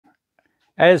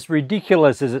As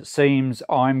ridiculous as it seems,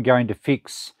 I'm going to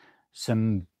fix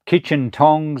some kitchen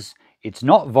tongs. It's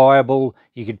not viable.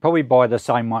 You could probably buy the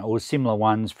same one or similar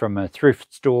ones from a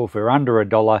thrift store for under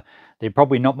 $1. They're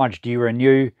probably not much dearer than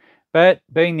new, but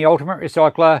being the ultimate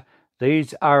recycler,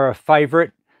 these are a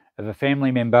favourite of a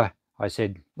family member. I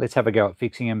said, let's have a go at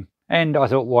fixing them, and I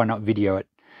thought, why not video it?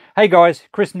 Hey guys,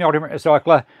 Chris from the Ultimate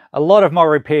Recycler. A lot of my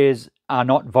repairs are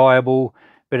not viable,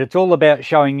 but it's all about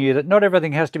showing you that not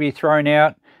everything has to be thrown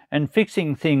out, and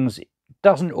fixing things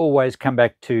doesn't always come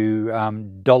back to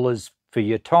dollars for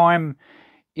your time.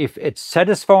 If it's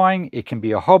satisfying, it can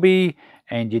be a hobby,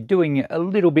 and you're doing a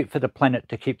little bit for the planet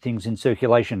to keep things in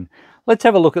circulation. Let's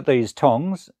have a look at these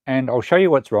tongs, and I'll show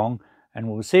you what's wrong, and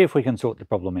we'll see if we can sort the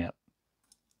problem out.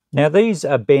 Now these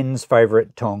are Ben's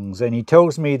favourite tongs, and he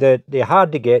tells me that they're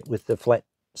hard to get with the flat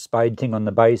spade thing on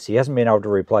the base. He hasn't been able to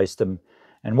replace them,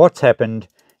 and what's happened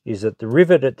is that the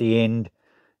rivet at the end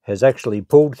has actually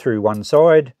pulled through one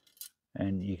side,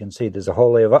 and you can see there's a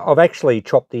hole there. I've actually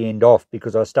chopped the end off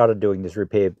because I started doing this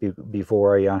repair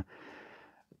before I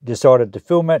decided to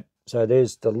film it. So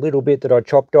there's the little bit that I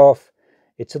chopped off.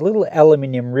 It's a little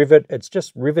aluminium rivet. It's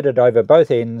just riveted over both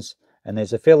ends, and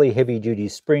there's a fairly heavy duty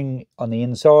spring on the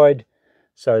inside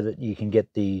so that you can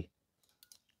get the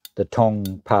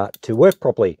tong part to work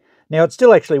properly. Now it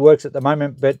still actually works at the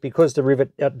moment, but because the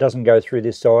rivet doesn't go through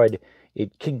this side,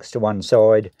 it kinks to one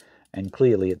side, and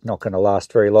clearly it's not going to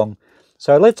last very long.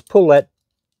 So let's pull that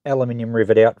aluminium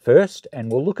rivet out first, and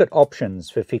we'll look at options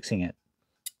for fixing it.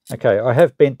 Okay, I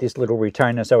have bent this little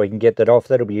retainer so we can get that off.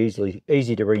 That'll be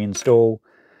easy to reinstall.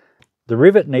 The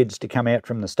rivet needs to come out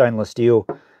from the stainless steel.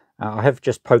 I have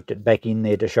just poked it back in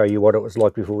there to show you what it was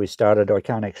like before we started. I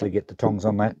can't actually get the tongs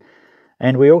on that.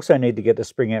 And we also need to get the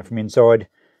spring out from inside.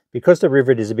 Because the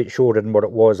rivet is a bit shorter than what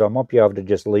it was, I might be able to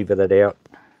just lever that out.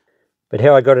 But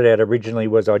how I got it out originally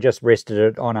was I just rested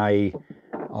it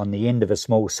on the end of a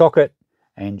small socket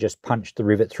and just punched the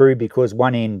rivet through, because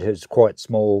one end is quite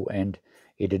small and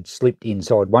it had slipped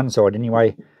inside one side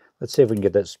anyway. Let's see if we can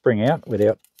get that spring out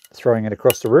without throwing it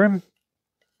across the room.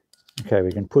 Okay,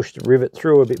 we can push the rivet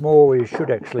through a bit more. We should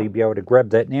actually be able to grab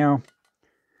that now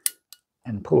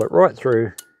and pull it right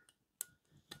through.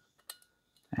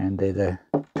 And there, the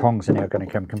tongs are now going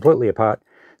to come completely apart.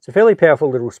 It's a fairly powerful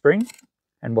little spring,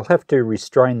 and we'll have to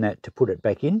restrain that to put it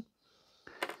back in.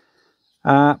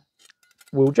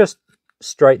 We'll just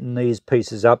straighten these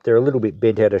pieces up. They're a little bit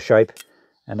bent out of shape,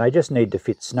 and they just need to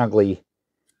fit snugly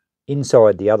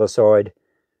inside the other side.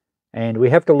 And we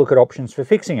have to look at options for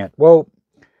fixing it. Well,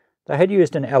 they had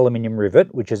used an aluminium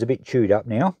rivet, which is a bit chewed up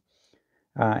now,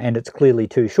 and it's clearly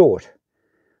too short.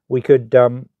 We could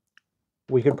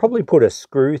probably put a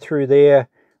screw through there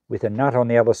with a nut on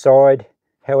the other side.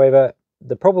 However,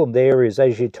 the problem there is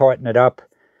as you tighten it up,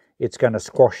 it's going to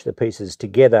squash the pieces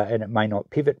together and it may not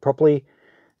pivot properly.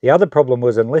 The other problem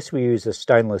was, unless we use a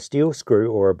stainless steel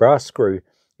screw or a brass screw,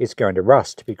 it's going to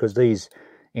rust, because these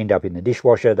end up in the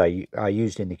dishwasher. They are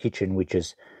used in the kitchen, which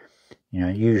is,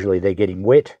 usually they're getting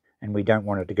wet, and we don't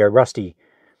want it to go rusty.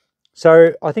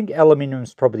 So I think aluminium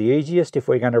is probably the easiest if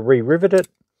we're going to re-rivet it.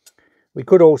 We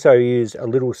could also use a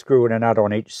little screw and a nut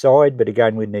on each side, but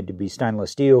again, we'd need to be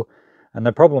stainless steel. And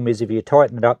the problem is, if you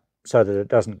tighten it up so that it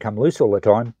doesn't come loose all the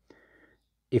time,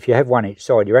 if you have one each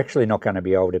side, you're actually not going to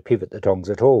be able to pivot the tongs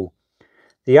at all.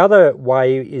 The other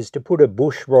way is to put a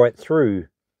bush right through.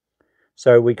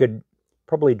 So we could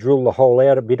probably drill the hole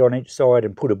out a bit on each side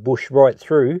and put a bush right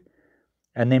through,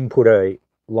 and then put a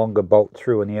longer bolt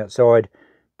through on the outside.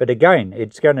 But again,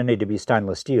 it's going to need to be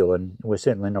stainless steel, and we're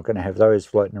certainly not going to have those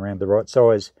floating around the right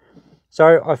size.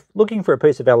 So I'm looking for a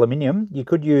piece of aluminium. You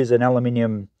could use an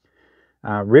aluminium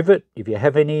rivet if you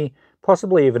have any,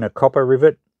 possibly even a copper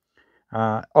rivet.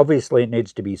 Obviously it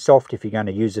needs to be soft if you're going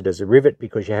to use it as a rivet,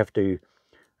 because you have to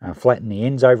flatten the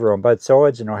ends over on both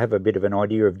sides, and I have a bit of an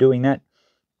idea of doing that.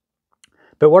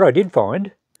 But what I did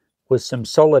find was some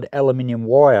solid aluminium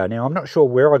wire. Now I'm not sure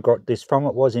where I got this from.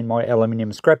 It was in my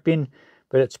aluminium scrap bin,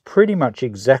 but it's pretty much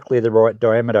exactly the right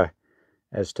diameter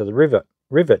as to the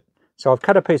rivet. So I've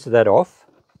cut a piece of that off,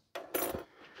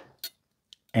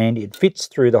 and it fits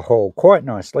through the hole quite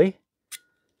nicely,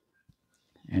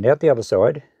 and out the other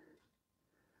side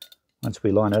once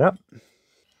we line it up.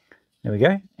 There we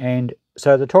go. And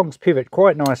so the tongs pivot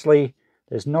quite nicely.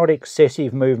 There's not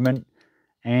excessive movement,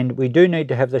 and we do need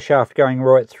to have the shaft going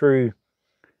right through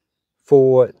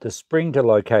for the spring to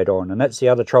locate on. And that's the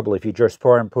other trouble if you just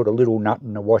try and put a little nut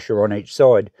and a washer on each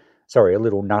side. Sorry, a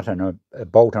little nut and a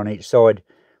bolt on each side.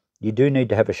 You do need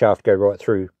to have a shaft go right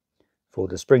through for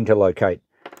the spring to locate.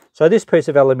 So this piece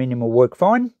of aluminium will work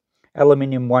fine.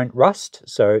 Aluminium won't rust,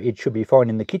 so it should be fine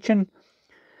in the kitchen.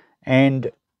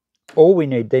 And all we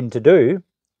need then to do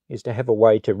is to have a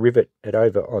way to rivet it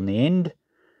over on the end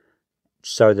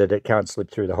so that it can't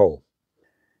slip through the hole.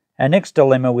 Our next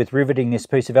dilemma with riveting this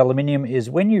piece of aluminium is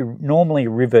when you normally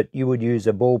rivet, you would use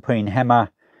a ball peen hammer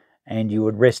and you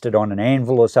would rest it on an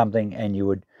anvil or something, and you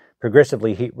would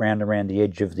progressively hit round around the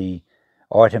edge of the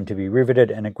item to be riveted,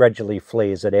 and it gradually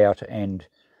flares it out and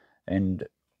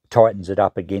tightens it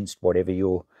up against whatever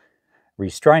you're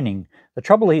restraining. The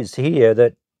trouble is here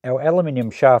that our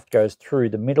aluminium shaft goes through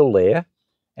the middle there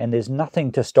and there's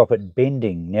nothing to stop it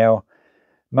bending. Now,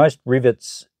 most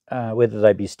rivets, whether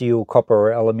they be steel, copper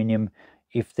or aluminium,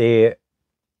 if they're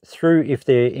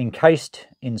encased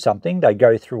in something, they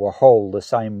go through a hole the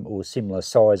same or similar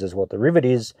size as what the rivet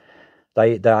is.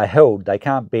 They are held, they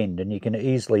can't bend, and you can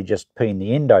easily just peen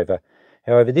the end over.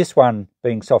 However, this one,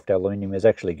 being soft aluminium, is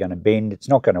actually going to bend. It's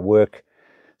not going to work.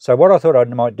 So what I thought I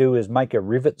might do is make a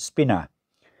rivet spinner,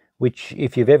 which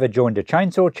if you've ever joined a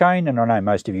chainsaw chain, and I know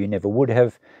most of you never would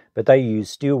have, but they use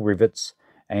steel rivets,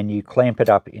 and you clamp it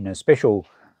up in a special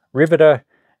riveter,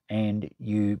 and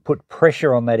you put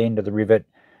pressure on that end of the rivet,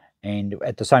 and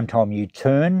at the same time you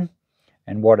turn,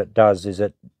 and what it does is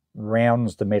it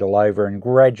rounds the metal over and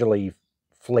gradually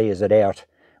flares it out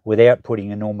without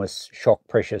putting enormous shock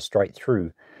pressure straight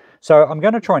through. So I'm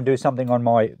going to try and do something on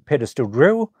my pedestal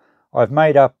drill. I've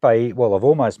made up I've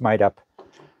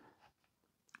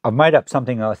made up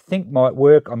something I think might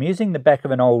work. I'm using the back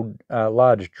of an old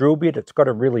large drill bit. It's got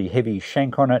a really heavy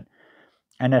shank on it,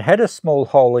 and it had a small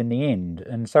hole in the end.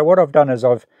 And so what I've done is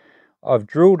I've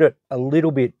drilled it a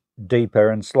little bit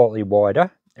deeper and slightly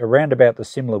wider, around about the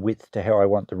similar width to how I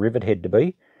want the rivet head to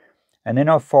be. And then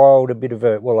I've filed a bit of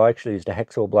I actually used a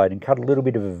hacksaw blade and cut a little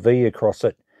bit of a V across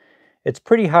it. It's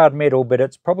pretty hard metal, but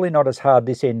it's probably not as hard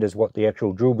this end as what the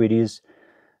actual drill bit is.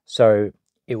 So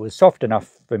it was soft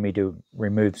enough for me to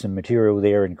remove some material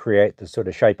there and create the sort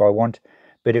of shape I want,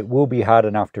 but it will be hard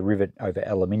enough to rivet over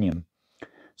aluminium.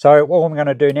 So what I'm going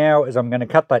to do now is I'm going to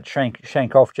cut that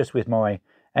shank off just with my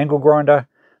angle grinder,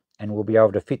 and we'll be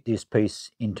able to fit this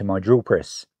piece into my drill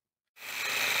press.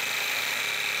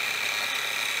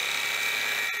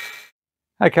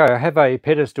 Okay, I have a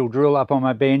pedestal drill up on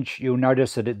my bench. You'll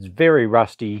notice that it's very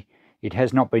rusty. It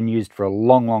has not been used for a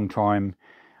long time.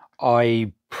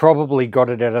 I probably got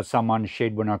it out of someone's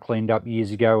shed when I cleaned up years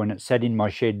ago, and it sat in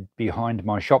my shed behind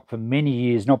my shop for many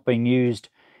years not being used.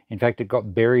 In fact, it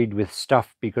got buried with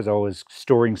stuff because I was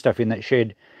storing stuff in that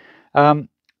shed.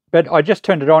 But I just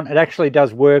turned it on. It actually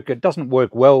does work. It doesn't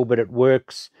work well, but it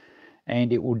works,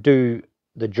 and it will do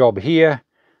the job here.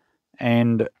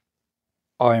 And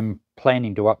I'm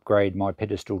planning to upgrade my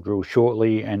pedestal drill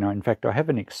shortly, and in fact I have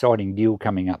an exciting deal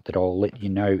coming up that I'll let you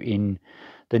know in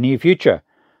the near future.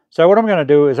 So what I'm going to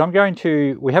do is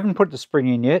we haven't put the spring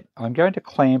in yet. I'm going to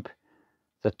clamp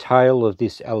the tail of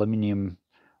this aluminium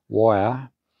wire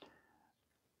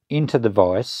into the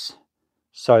vise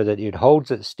so that it holds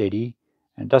it steady,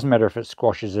 and it doesn't matter if it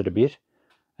squashes it a bit.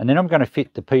 And then I'm going to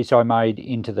fit the piece I made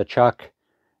into the chuck,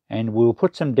 and we'll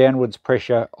put some downwards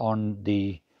pressure on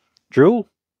the drill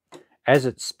as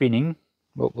it's spinning.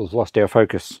 Well, we've lost our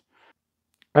focus.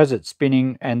 As it's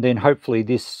spinning, and then hopefully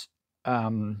this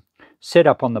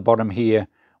setup on the bottom here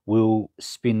will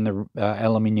spin the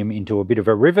aluminium into a bit of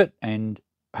a rivet and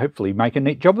hopefully make a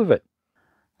neat job of it.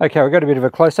 Okay, I've got a bit of a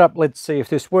close-up. Let's see if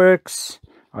this works.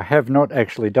 I have not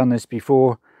actually done this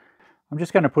before. I'm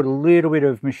just going to put a little bit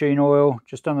of machine oil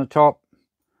just on the top,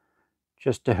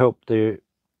 just to help the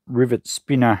rivet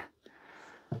spinner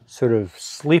sort of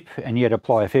slip and yet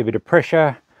apply a fair bit of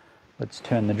pressure. Let's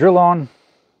turn the drill on.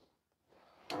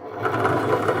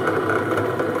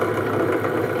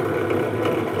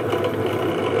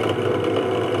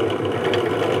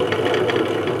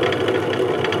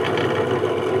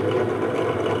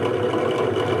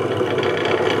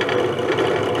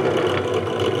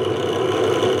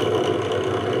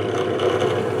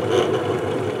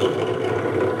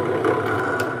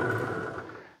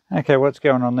 Okay, what's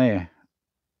going on there?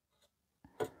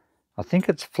 I think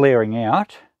it's flaring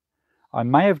out. I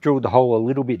may have drilled the hole a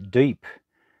little bit deep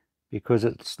because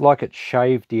it's like it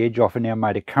shaved the edge off and now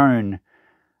made a cone.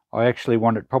 I actually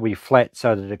want it probably flat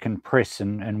so that it can press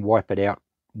and wipe it out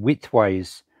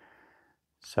widthways.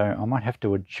 So I might have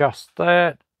to adjust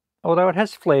that, although it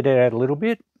has flared it out a little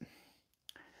bit.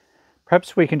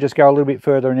 Perhaps we can just go a little bit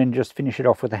further and then just finish it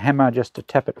off with a hammer just to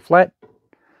tap it flat.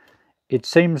 It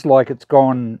seems like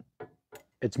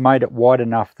it's made it wide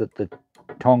enough that the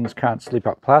tongs can't slip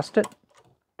up past it.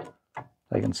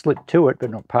 They can slip to it, but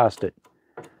not past it.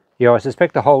 Yeah, I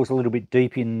suspect the hole's a little bit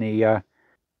deep in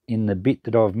the bit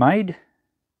that I've made.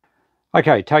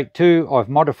 Okay, take two. I've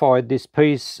modified this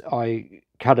piece. I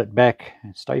cut it back.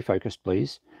 Stay focused,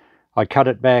 please. I cut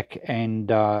it back and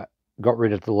got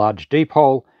rid of the large deep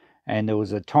hole, and there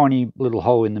was a tiny little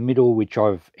hole in the middle which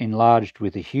I've enlarged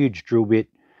with a huge drill bit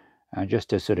just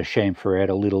to sort of chamfer out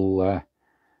a little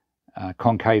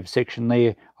concave section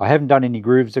there. I haven't done any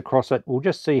grooves across it. We'll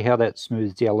just see how that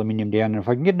smooths the aluminium down, and if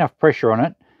I can get enough pressure on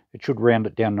it, it should round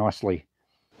it down nicely.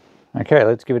 Okay,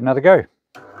 let's give it another go.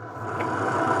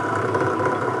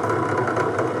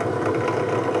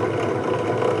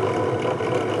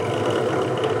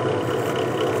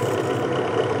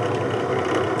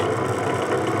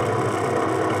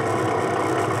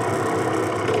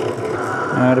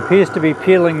 It appears to be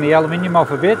peeling the aluminium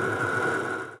off a bit.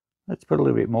 Let's put a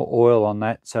little bit more oil on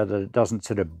that so that it doesn't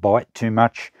sort of bite too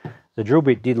much. The drill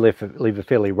bit did leave a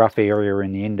fairly rough area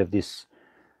in the end of this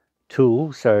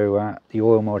tool, so the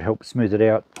oil might help smooth it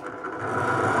out.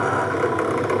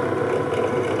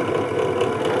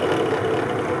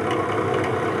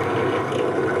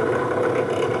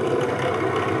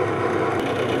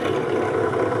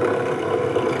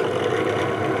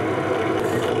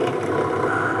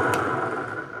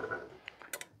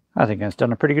 I think it's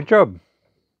done a pretty good job.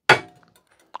 I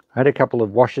had a couple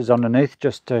of washers underneath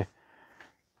just to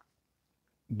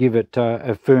give it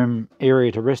a firm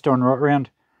area to rest on right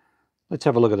around. Let's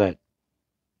have a look at that.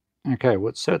 Okay, well,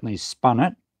 it's certainly spun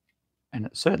it, and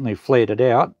it certainly flared it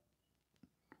out.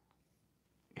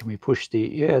 Can we push the,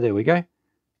 yeah, there we go.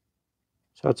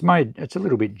 So it's a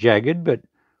little bit jagged, but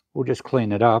we'll just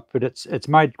clean it up. But it's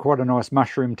made quite a nice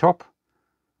mushroom top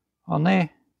on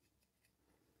there.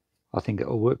 I think it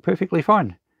will work perfectly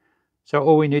fine. So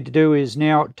all we need to do is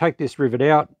now take this rivet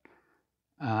out,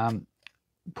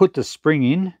 put the spring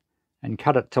in and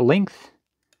cut it to length,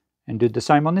 and do the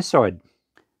same on this side.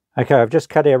 Okay, I've just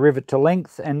cut our rivet to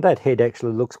length, and that head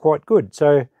actually looks quite good.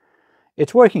 So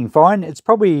it's working fine. It's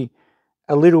probably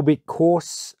a little bit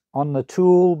coarse on the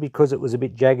tool because it was a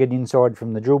bit jagged inside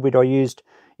from the drill bit I used.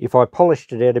 If I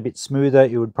polished it out a bit smoother,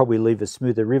 it would probably leave a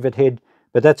smoother rivet head.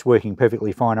 But that's working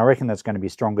perfectly fine. I reckon that's going to be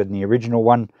stronger than the original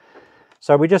one.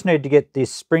 So we just need to get this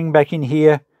spring back in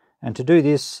here. And to do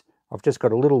this, I've just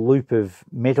got a little loop of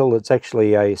metal. It's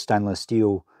actually a stainless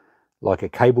steel, like a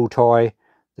cable tie,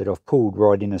 that I've pulled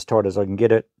right in as tight as I can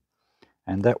get it.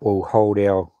 And that will hold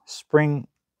our spring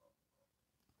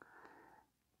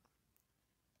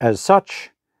as such,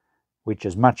 which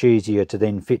is much easier to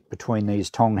then fit between these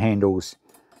tong handles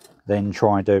than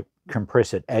trying to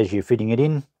compress it as you're fitting it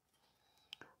in.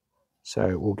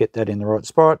 So we'll get that in the right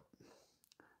spot,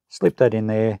 slip that in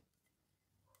there,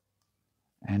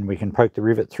 and we can poke the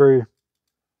rivet through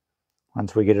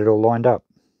once we get it all lined up.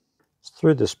 It's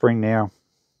through the spring now.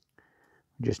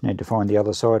 We just need to find the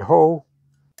other side hole.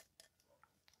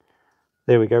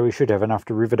 There we go, we should have enough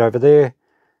to rivet over there,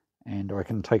 and I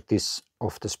can take this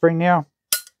off the spring now.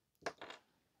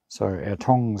 So our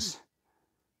tongs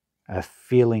are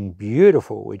feeling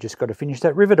beautiful. We just got to finish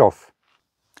that rivet off.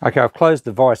 Okay, I've closed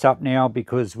the vise up now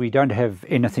because we don't have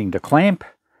anything to clamp,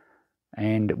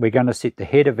 and we're going to sit the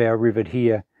head of our rivet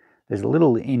here. There's a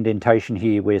little indentation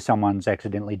here where someone's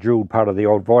accidentally drilled part of the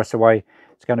old vise away.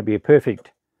 It's going to be a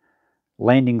perfect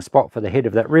landing spot for the head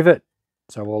of that rivet.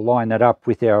 So we'll line that up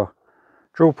with our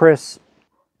drill press.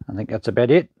 I think that's about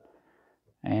it.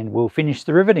 And we'll finish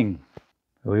the riveting.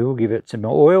 We will give it some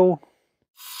oil.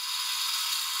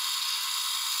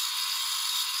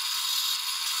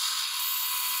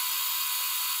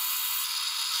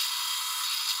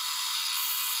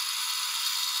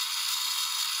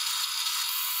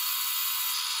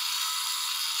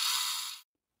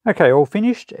 Okay, all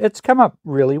finished. It's come up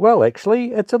really well,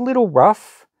 actually. It's a little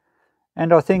rough,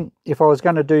 and I think if I was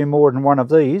going to do more than one of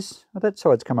these, oh, that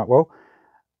side's come up well.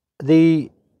 The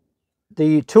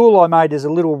tool I made is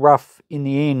a little rough in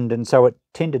the end, and so it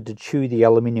tended to chew the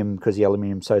aluminium because the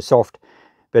aluminium's so soft.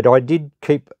 But I did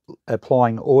keep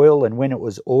applying oil, and when it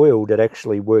was oiled, it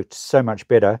actually worked so much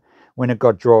better. When it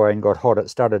got dry and got hot, it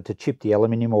started to chip the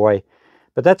aluminium away.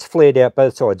 But that's flared out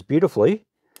both sides beautifully,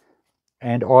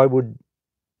 and I would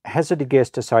hazard a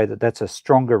guess to say that that's a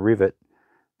stronger rivet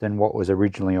than what was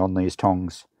originally on these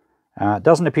tongs. It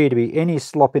doesn't appear to be any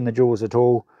slop in the jaws at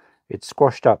all. It's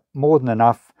squashed up more than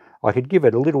enough. I could give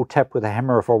it a little tap with a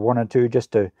hammer if I wanted to,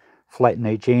 just to flatten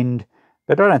each end,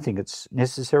 but I don't think it's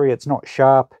necessary. It's not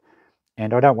sharp,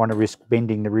 and I don't want to risk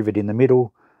bending the rivet in the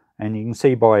middle. And you can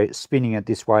see by spinning it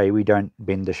this way, we don't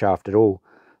bend the shaft at all.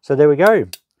 So there we go.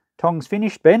 Tongs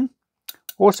finished, Ben.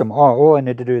 Awesome. Oh, all I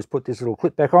need to do is put this little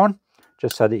clip back on,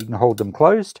 just so that you can hold them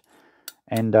closed,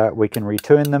 and we can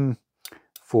return them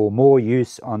for more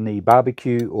use on the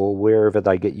barbecue or wherever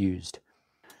they get used.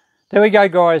 There we go,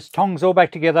 guys. Tongs all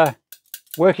back together,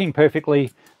 working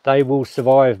perfectly. They will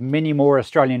survive many more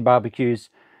Australian barbecues.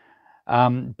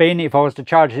 Ben, if I was to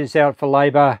charge this out for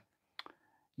labour,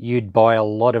 you'd buy a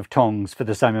lot of tongs for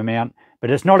the same amount. But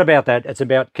it's not about that. It's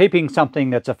about keeping something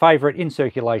that's a favourite in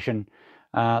circulation.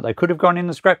 They could have gone in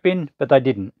the scrap bin, but they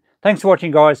didn't. Thanks for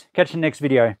watching, guys. Catch you in the next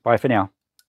video. Bye for now.